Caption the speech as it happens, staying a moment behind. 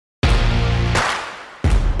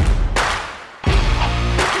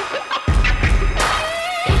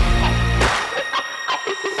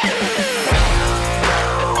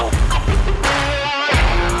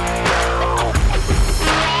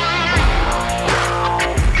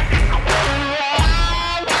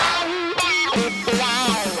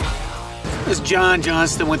John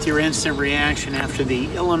Johnston with your instant reaction after the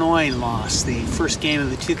Illinois loss, the first game of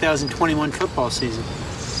the 2021 football season.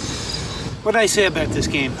 What did I say about this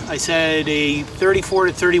game? I said a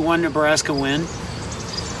 34-31 Nebraska win.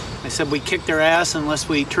 I said we kicked their ass unless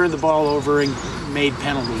we turned the ball over and made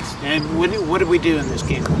penalties. And what did we do in this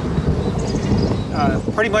game?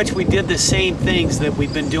 Pretty much we did the same things that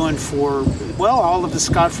we've been doing for, well, all of the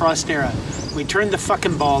Scott Frost era. We turned the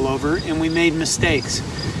fucking ball over and we made mistakes.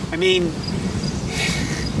 I mean,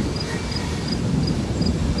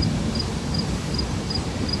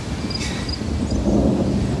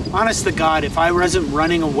 honest to God, if I wasn't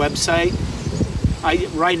running a website,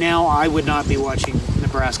 right now I would not be watching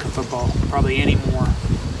Nebraska football probably anymore.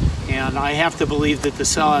 And I have to believe that the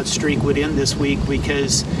sellout streak would end this week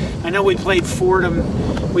because I know we played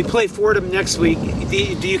Fordham. We play Fordham next week.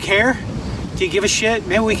 Do you care? Do you give a shit?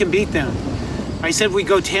 Maybe we can beat them. I said we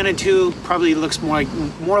go 10-2. Probably looks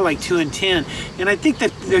more like 2-10. And I think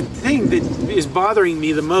that the thing that is bothering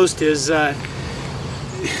me the most is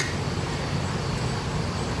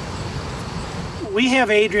we have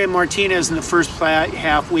Adrian Martinez in the first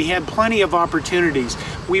half. We had plenty of opportunities.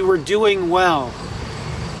 We were doing well.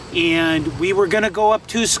 And we were going to go up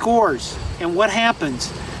 2 scores. And what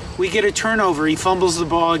happens? We get a turnover. He fumbles the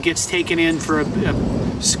ball. It gets taken in for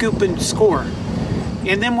a scoop and score.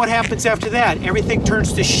 And then what happens after that? Everything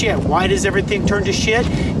turns to shit. Why does everything turn to shit?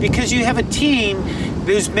 Because you have a team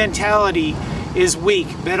whose mentality is weak.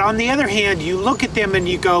 But on the other hand, you look at them and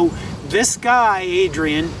you go, this guy,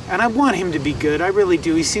 Adrian, and I want him to be good. I really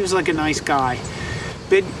do. He seems like a nice guy.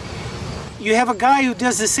 But you have a guy who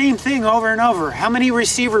does the same thing over and over. How many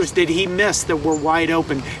receivers did he miss that were wide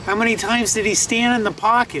open? How many times did he stand in the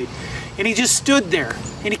pocket? And he just stood there.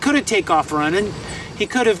 And he could have taken off running. He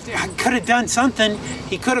could have done something.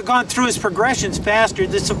 He could have gone through his progressions faster.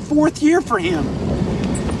 This is the 4th year for him.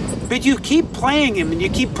 But you keep playing him and you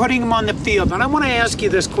keep putting him on the field. And I want to ask you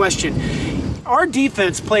this question. Our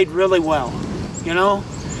defense played really well, you know?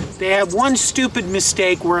 They had one stupid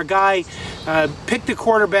mistake where a guy picked the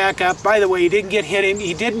quarterback up. By the way, he didn't get hit him.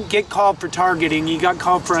 He didn't get called for targeting. He got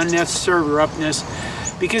called for unnecessary roughness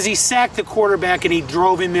because he sacked the quarterback and he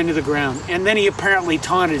drove him into the ground. And then he apparently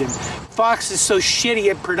taunted him. Fox is so shitty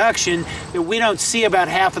at production that we don't see about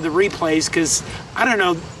half of the replays because, I don't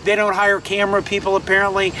know, they don't hire camera people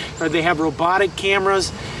apparently, or they have robotic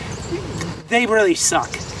cameras. They really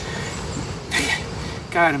suck.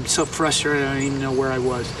 God, I'm so frustrated I don't even know where I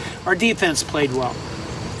was. Our defense played well.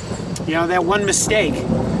 You know, that one mistake.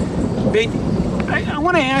 But I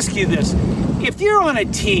want to ask you this. If you're on a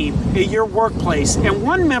team at your workplace and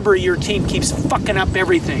one member of your team keeps fucking up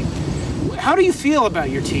everything, how do you feel about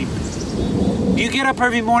your team? Do you get up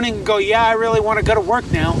every morning and go, yeah, I really want to go to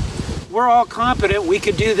work now. We're all competent. We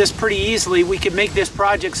could do this pretty easily. We could make this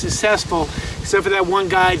project successful, except for that one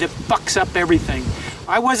guy that fucks up everything.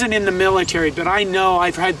 I wasn't in the military, but I know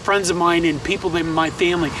I've had friends of mine and people in my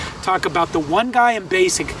family talk about the one guy in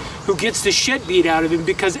basic who gets the shit beat out of him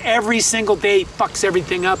because every single day he fucks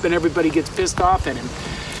everything up and everybody gets pissed off at him.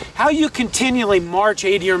 How you continually march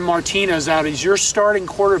Adrian Martinez out as your starting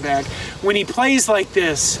quarterback when he plays like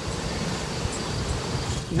this,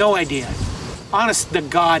 no idea. Honest to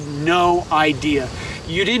God, no idea.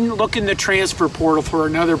 You didn't look in the transfer portal for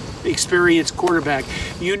another experienced quarterback.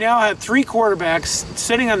 You now have 3 quarterbacks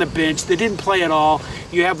sitting on the bench that didn't play at all.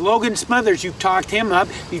 You have Logan Smothers. You've talked him up.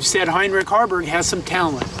 You've said Heinrich Haarberg has some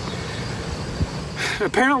talent.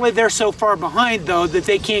 Apparently they're so far behind, though, that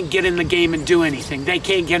they can't get in the game and do anything. They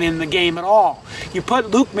can't get in the game at all. You put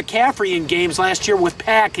Luke McCaffrey in games last year with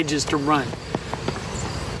packages to run.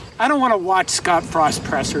 I don't want to watch Scott Frost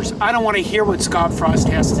pressers. I don't want to hear what Scott Frost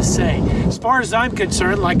has to say. As far as I'm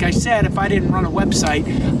concerned, like I said, if I didn't run a website,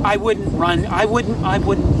 I wouldn't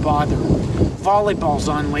bother. Volleyball's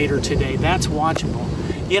on later today. That's watchable.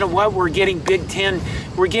 You know what? We're getting Big Ten.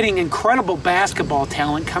 We're getting incredible basketball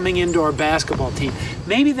talent coming into our basketball team.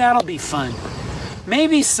 Maybe that'll be fun.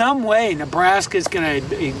 Maybe some way Nebraska's going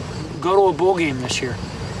to go to a bowl game this year.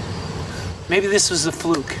 Maybe this was a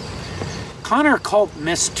fluke. Connor Culp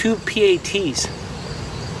missed 2 PATs.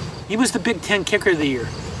 He was the Big Ten kicker of the year.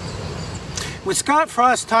 When Scott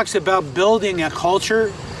Frost talks about building a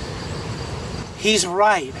culture, he's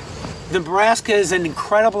right. Nebraska is an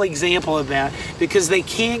incredible example of that because they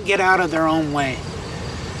can't get out of their own way.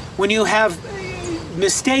 When you have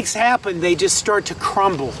mistakes happen, they just start to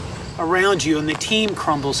crumble around you and the team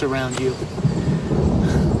crumbles around you.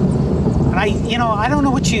 And I don't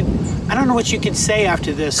know what you can say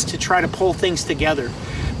after this to try to pull things together.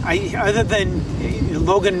 Other than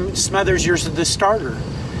Logan Smothers, you're the starter.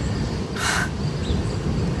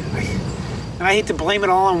 And I hate to blame it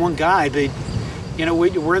all on one guy, but You know,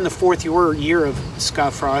 we're in the fourth year of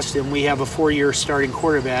Scott Frost, and we have a 4-year starting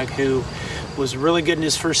quarterback who was really good in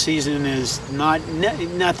his first season.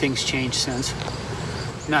 Nothing's changed since.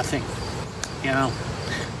 Nothing. You know,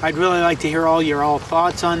 I'd really like to hear all your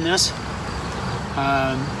thoughts on this.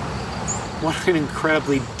 What an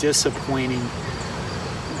incredibly disappointing.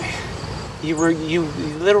 You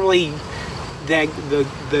literally the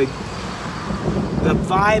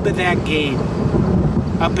vibe of that game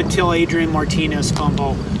up until Adrian Martinez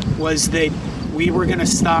fumble was that we were going to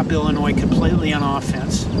stop Illinois completely on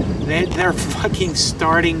offense. Their fucking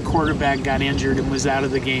starting quarterback got injured and was out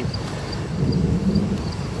of the game.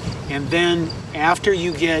 And then after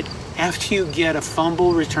you get a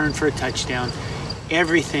fumble return for a touchdown,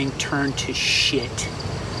 everything turned to shit.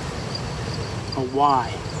 But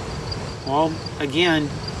why? Well, again,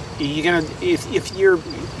 if you're,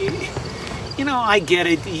 you know, I get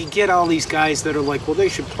it. You get all these guys that are like, well, they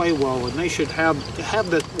should play well and they should have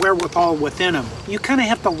the wherewithal within them. You kind of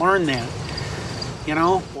have to learn that. You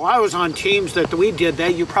know, well, I was on teams that we did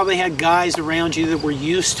that. You probably had guys around you that were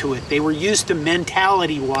used to it. They were used to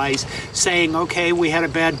mentality-wise saying, okay, we had a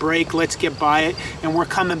bad break, let's get by it, and we're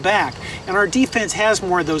coming back. And our defense has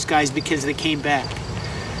more of those guys because they came back.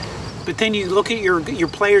 But then you look at your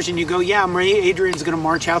players and you go, yeah, Adrian's going to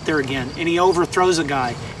march out there again, and he overthrows a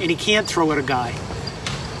guy, and he can't throw at a guy.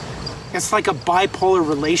 It's like a bipolar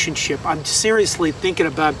relationship. I'm seriously thinking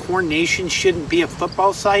about coordination shouldn't be a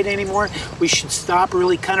football site anymore. We should stop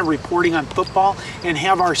really kind of reporting on football and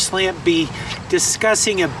have our slant be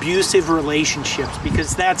discussing abusive relationships,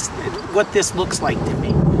 because that's what this looks like to me.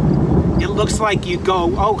 It looks like you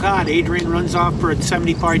go, oh God, Adrian runs off for a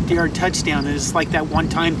 75-yard touchdown. And it's like that one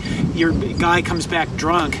time your guy comes back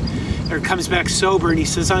drunk or comes back sober and he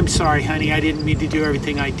says, I'm sorry, honey, I didn't mean to do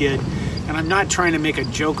everything I did. And I'm not trying to make a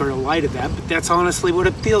joke or a light of that, but that's honestly what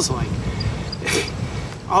it feels like.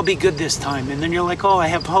 I'll be good this time. And then you're like, oh, I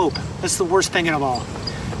have hope. That's the worst thing of all.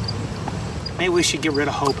 Maybe we should get rid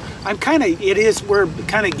of hope. We're kind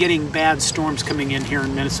of getting bad storms coming in here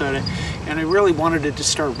in Minnesota. And I really wanted it to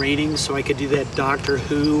start raining so I could do that Doctor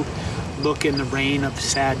Who look in the rain of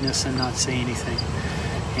sadness and not say anything.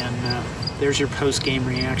 And there's your post-game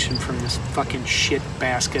reaction from this fucking shit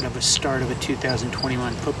basket of a start of a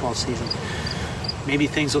 2021 football season. Maybe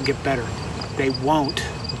things will get better. They won't.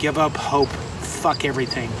 Give up hope. Fuck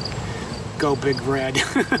everything. Go Big Red.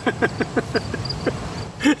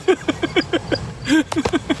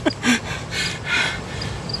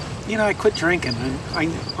 You know, I quit drinking.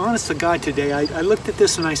 And honest to God, today, I looked at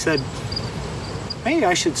this and I said, maybe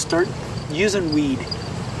I should start using weed.